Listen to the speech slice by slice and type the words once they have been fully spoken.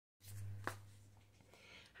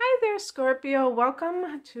there, Scorpio.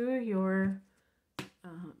 Welcome to your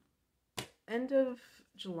end of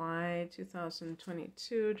July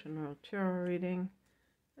 2022 general tarot reading.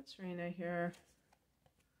 That's Rena here.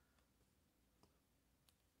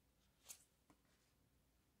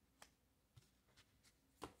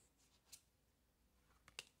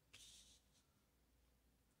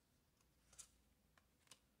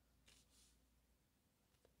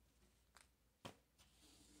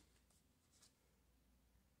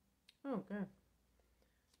 Oh, good.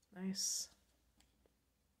 Nice.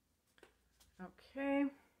 Okay.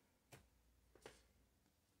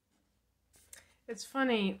 It's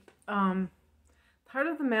funny. Part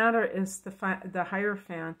of the matter is the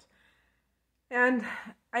Hierophant, and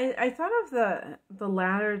I thought of the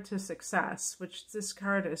ladder to success, which this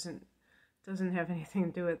card doesn't have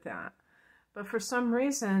anything to do with that. But for some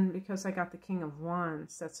reason, because I got the King of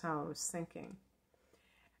Wands, that's how I was thinking.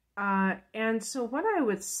 And so what I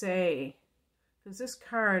would say, because this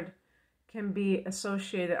card can be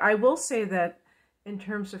associated, I will say that in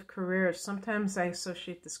terms of careers, sometimes I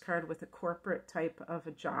associate this card with a corporate type of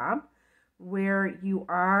a job where you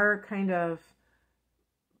are kind of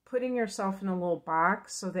putting yourself in a little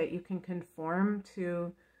box so that you can conform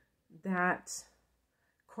to that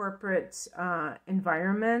corporate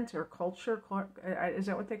environment or culture. Is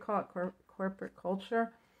that what they call it? Corporate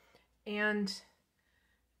culture. And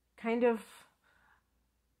kind of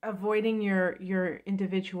avoiding your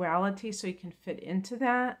individuality so you can fit into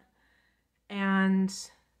that, and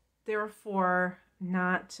therefore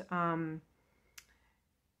not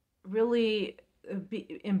really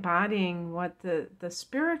embodying what the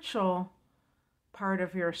spiritual part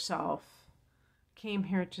of yourself came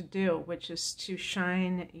here to do, which is to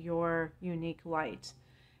shine your unique light.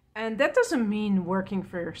 And that doesn't mean working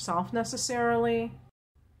for yourself necessarily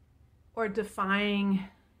or defying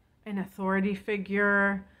an authority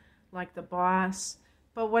figure like the boss,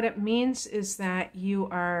 but what it means is that you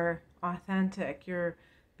are authentic. You're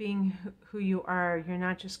being who you are. You're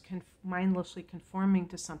not just mindlessly conforming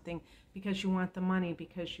to something because you want the money,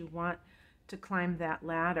 because you want to climb that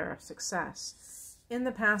ladder of success. In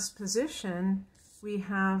the past position, we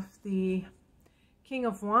have the King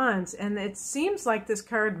of Wands, and it seems like this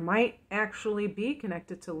card might actually be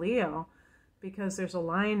connected to Leo, because there's a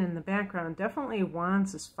line in the background. Definitely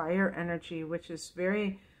Wands is fire energy, which is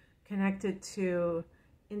very connected to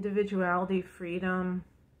individuality, freedom.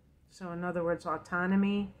 So in other words,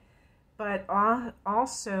 autonomy, but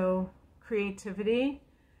also creativity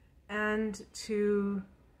and to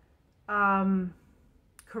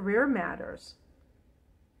career matters.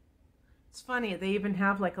 It's funny, they even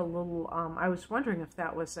have like a little, I was wondering if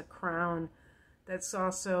that was a crown that's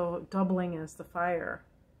also doubling as the fire.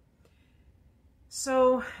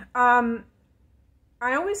 So I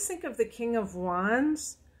always think of the King of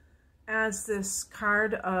Wands as this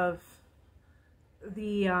card of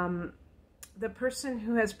the person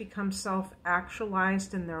who has become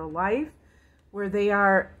self-actualized in their life, where they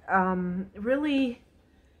are really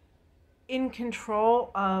in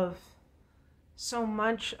control of so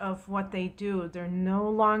much of what they do. They're no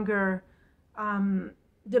longer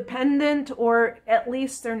dependent, or at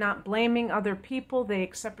least they're not blaming other people. They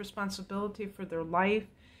accept responsibility for their life,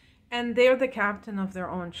 and they're the captain of their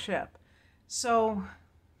own ship. So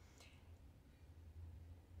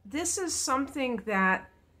this is something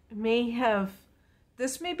that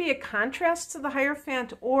this may be a contrast to the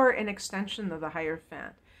Hierophant or an extension of the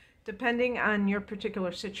Hierophant, depending on your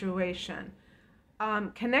particular situation.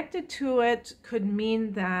 Connected to it could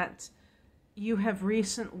mean that you have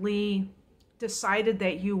recently decided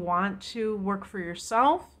that you want to work for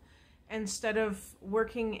yourself instead of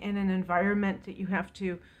working in an environment that you have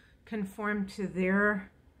to conform to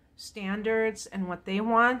their standards and what they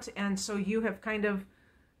want. And so you have kind of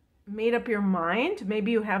made up your mind.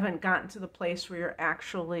 Maybe you haven't gotten to the place where you're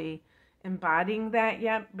actually embodying that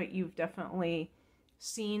yet, but you've definitely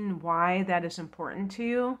seen why that is important to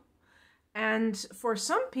you. And for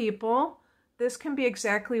some people, this can be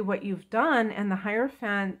exactly what you've done, and the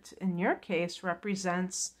Hierophant, in your case,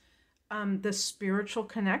 represents the spiritual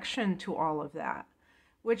connection to all of that,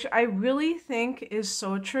 which I really think is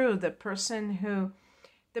so true.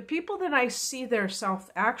 The people that I see they're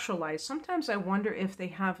self-actualized, sometimes I wonder if they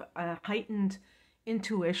have a heightened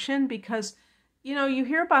intuition, because, you know, you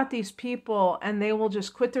hear about these people and they will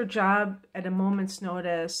just quit their job at a moment's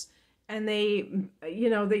notice. And they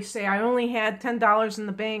say, I only had $10 in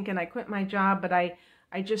the bank and I quit my job, but I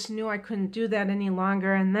just knew I couldn't do that any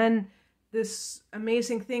longer. And then this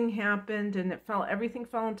amazing thing happened and everything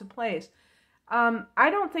fell into place. I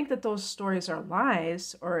don't think that those stories are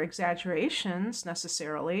lies or exaggerations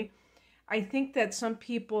necessarily. I think that some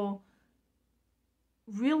people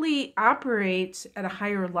really operate at a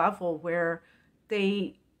higher level where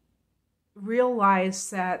they realize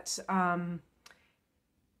that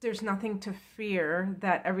there's nothing to fear,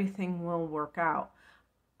 that everything will work out.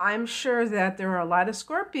 I'm sure that there are a lot of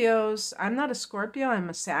Scorpios. I'm not a Scorpio, I'm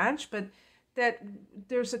a Sag, but that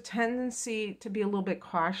there's a tendency to be a little bit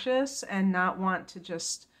cautious and not want to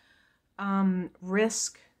just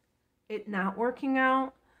risk it not working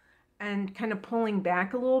out and kind of pulling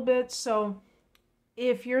back a little bit. So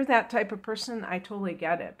if you're that type of person, I totally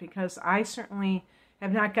get it, because I certainly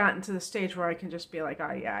have not gotten to the stage where I can just be like,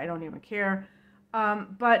 oh yeah, I don't even care.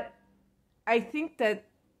 But I think that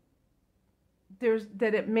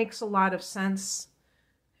it makes a lot of sense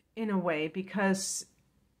in a way, because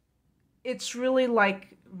it's really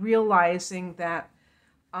like realizing that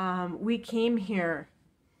we came here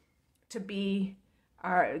to be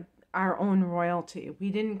our own royalty. We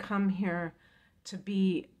didn't come here to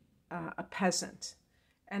be a peasant.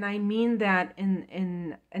 And I mean that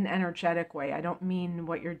in an energetic way. I don't mean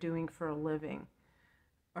what you're doing for a living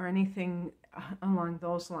or anything along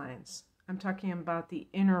those lines. I'm talking about the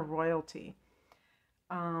inner royalty,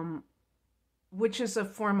 which is a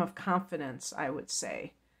form of confidence, I would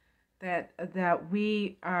say, that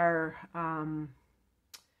we are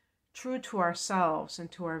true to ourselves and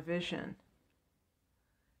to our vision.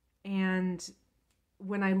 And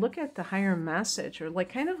when I look at the higher message, or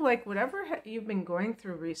like kind of like whatever you've been going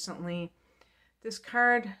through recently, this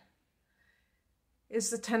card is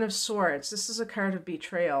the Ten of Swords. This is a card of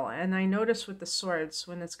betrayal. And I notice with the swords,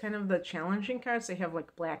 when it's kind of the challenging cards, they have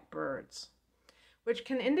like black birds, which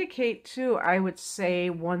can indicate too, I would say,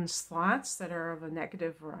 one's thoughts that are of a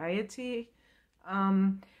negative variety.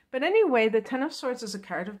 But anyway, the Ten of Swords is a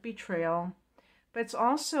card of betrayal, but it's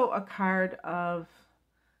also a card of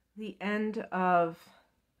the end of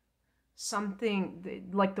something,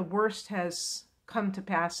 like the worst has come to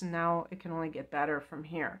pass and now it can only get better from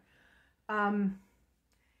here.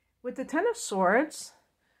 With the Ten of Swords,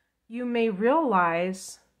 you may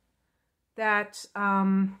realize that,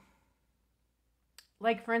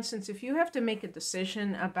 like for instance, if you have to make a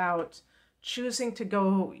decision about choosing to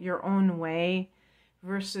go your own way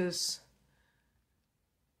versus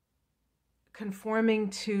conforming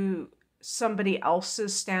to somebody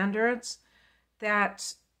else's standards,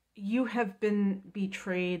 that you have been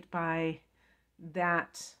betrayed by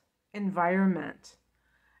that environment.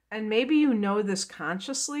 And maybe you know this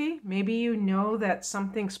consciously. Maybe you know that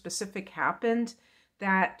something specific happened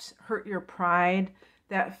that hurt your pride,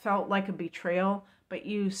 that felt like a betrayal, but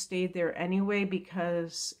you stayed there anyway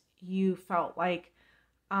because you felt like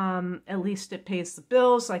at least it pays the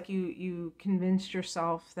bills, like you convinced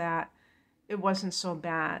yourself that it wasn't so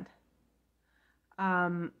bad.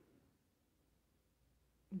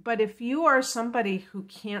 But if you are somebody who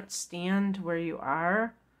can't stand where you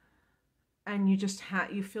are, and you just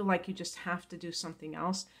you feel like you just have to do something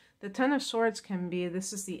else, the Ten of Swords can be,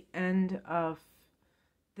 this is the end of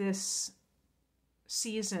this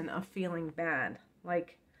season of feeling bad,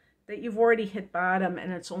 like that you've already hit bottom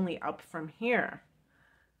and it's only up from here.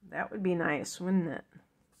 That would be nice, wouldn't it?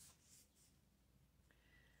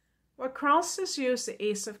 What crosses you is the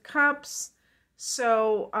Ace of Cups.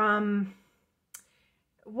 So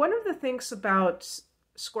one of the things about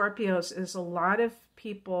Scorpios is a lot of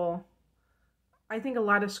people, I think a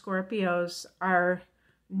lot of Scorpios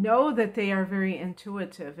know that they are very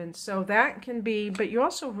intuitive. And so that can be, but you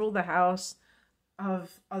also rule the house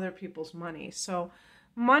of other people's money. So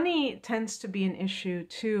money tends to be an issue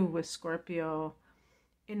too with Scorpio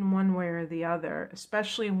in one way or the other,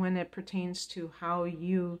 especially when it pertains to how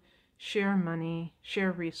you share money,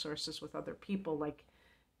 share resources with other people, like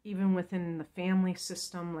even within the family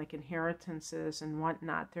system, like inheritances and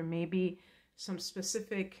whatnot. There may be some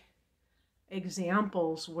specific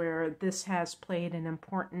examples where this has played an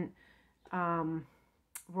important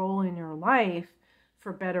role in your life,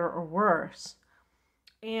 for better or worse.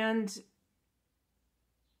 And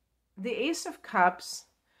the Ace of Cups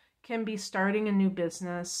can be starting a new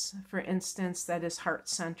business, for instance, that is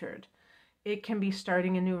heart-centered. It can be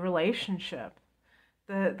starting a new relationship.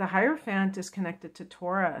 The Hierophant is connected to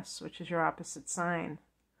Taurus, which is your opposite sign.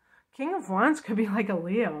 King of Wands could be like a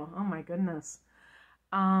Leo. Oh my goodness.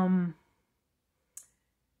 I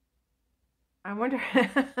wonder,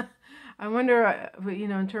 you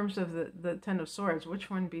know, in terms of the Ten of Swords, which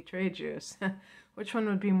one betrayed you? Which one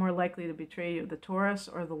would be more likely to betray you, the Taurus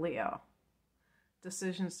or the Leo?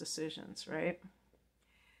 Decisions, right?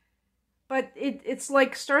 But it's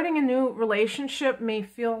like starting a new relationship may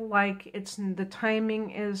feel like the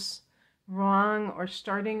timing is wrong or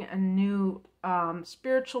starting a new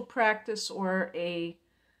spiritual practice or a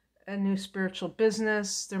new spiritual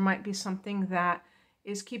business. There might be something that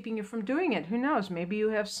is keeping you from doing it. Who knows? Maybe you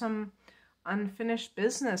have some unfinished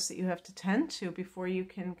business that you have to tend to before you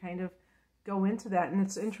can kind of go into that. And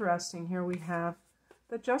it's interesting. Here we have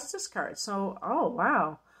the Justice card. So, oh,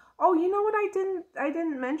 wow. Oh, you know what I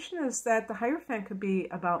didn't mention is that the Hierophant could be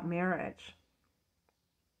about marriage.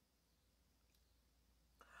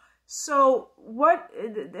 So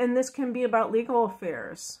and this can be about legal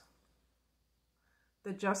affairs.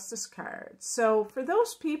 The Justice card. So for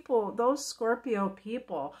those people, those Scorpio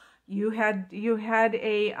people, you had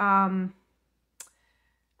a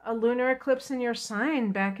lunar eclipse in your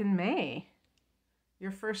sign back in May.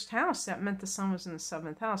 Your first house. That meant the sun was in the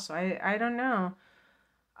 7th house. So I don't know.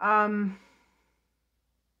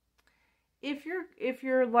 If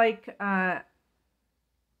you're like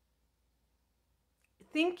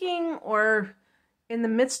thinking or in the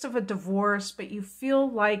midst of a divorce, but you feel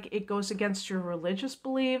like it goes against your religious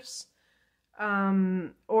beliefs,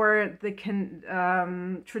 or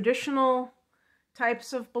the traditional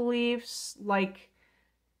types of beliefs, like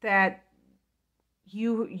that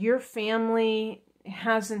your family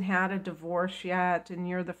hasn't had a divorce yet and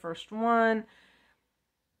you're the first one,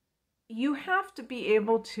 you have to be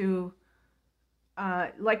able to,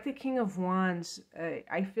 like the King of Wands,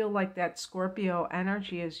 I feel like that Scorpio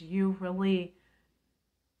energy is you really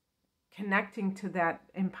connecting to that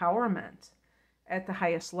empowerment at the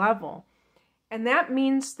highest level. And that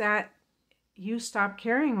means that you stop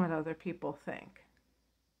caring what other people think.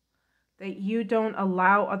 That you don't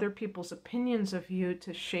allow other people's opinions of you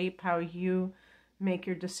to shape how you make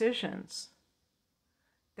your decisions.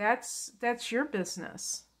 That's your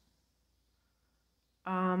business.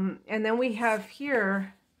 And then we have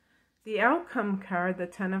here the Outcome card, the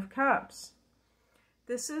 10 of Cups.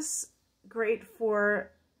 This is great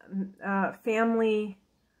for family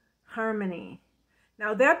harmony.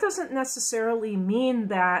 Now, that doesn't necessarily mean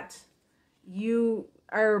that you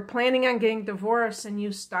are planning on getting divorced and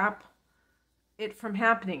you stop it from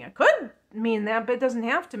happening. It could mean that, but it doesn't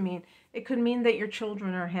have to mean. It could mean that your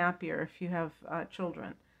children are happier if you have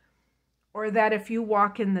children. Or that if you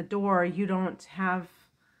walk in the door, you don't have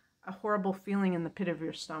a horrible feeling in the pit of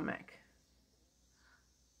your stomach.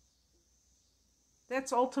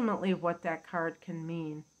 That's ultimately what that card can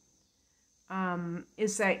mean.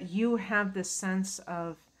 Is that you have this sense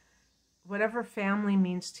of whatever family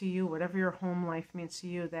means to you, whatever your home life means to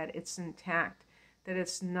you, that it's intact, that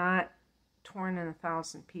it's not torn in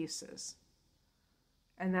 1,000 pieces.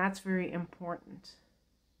 And that's very important.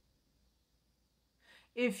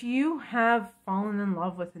 If you have fallen in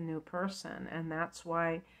love with a new person, and that's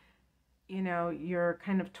why, you know, you're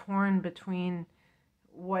kind of torn between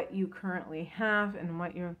what you currently have and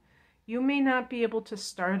what you may not be able to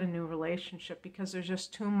start a new relationship because there's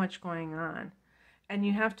just too much going on. And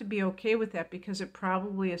you have to be okay with that because it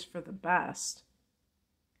probably is for the best.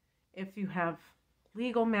 If you have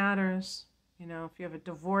legal matters, you know, if you have a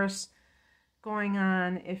divorce going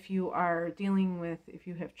on, if you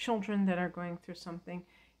have children that are going through something,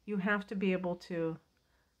 you have to be able to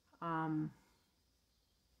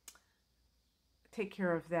take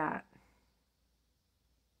care of that.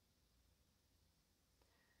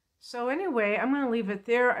 So anyway, I'm going to leave it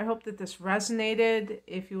there. I hope that this resonated.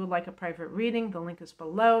 If you would like a private reading, the link is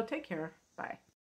below. Take care. Bye.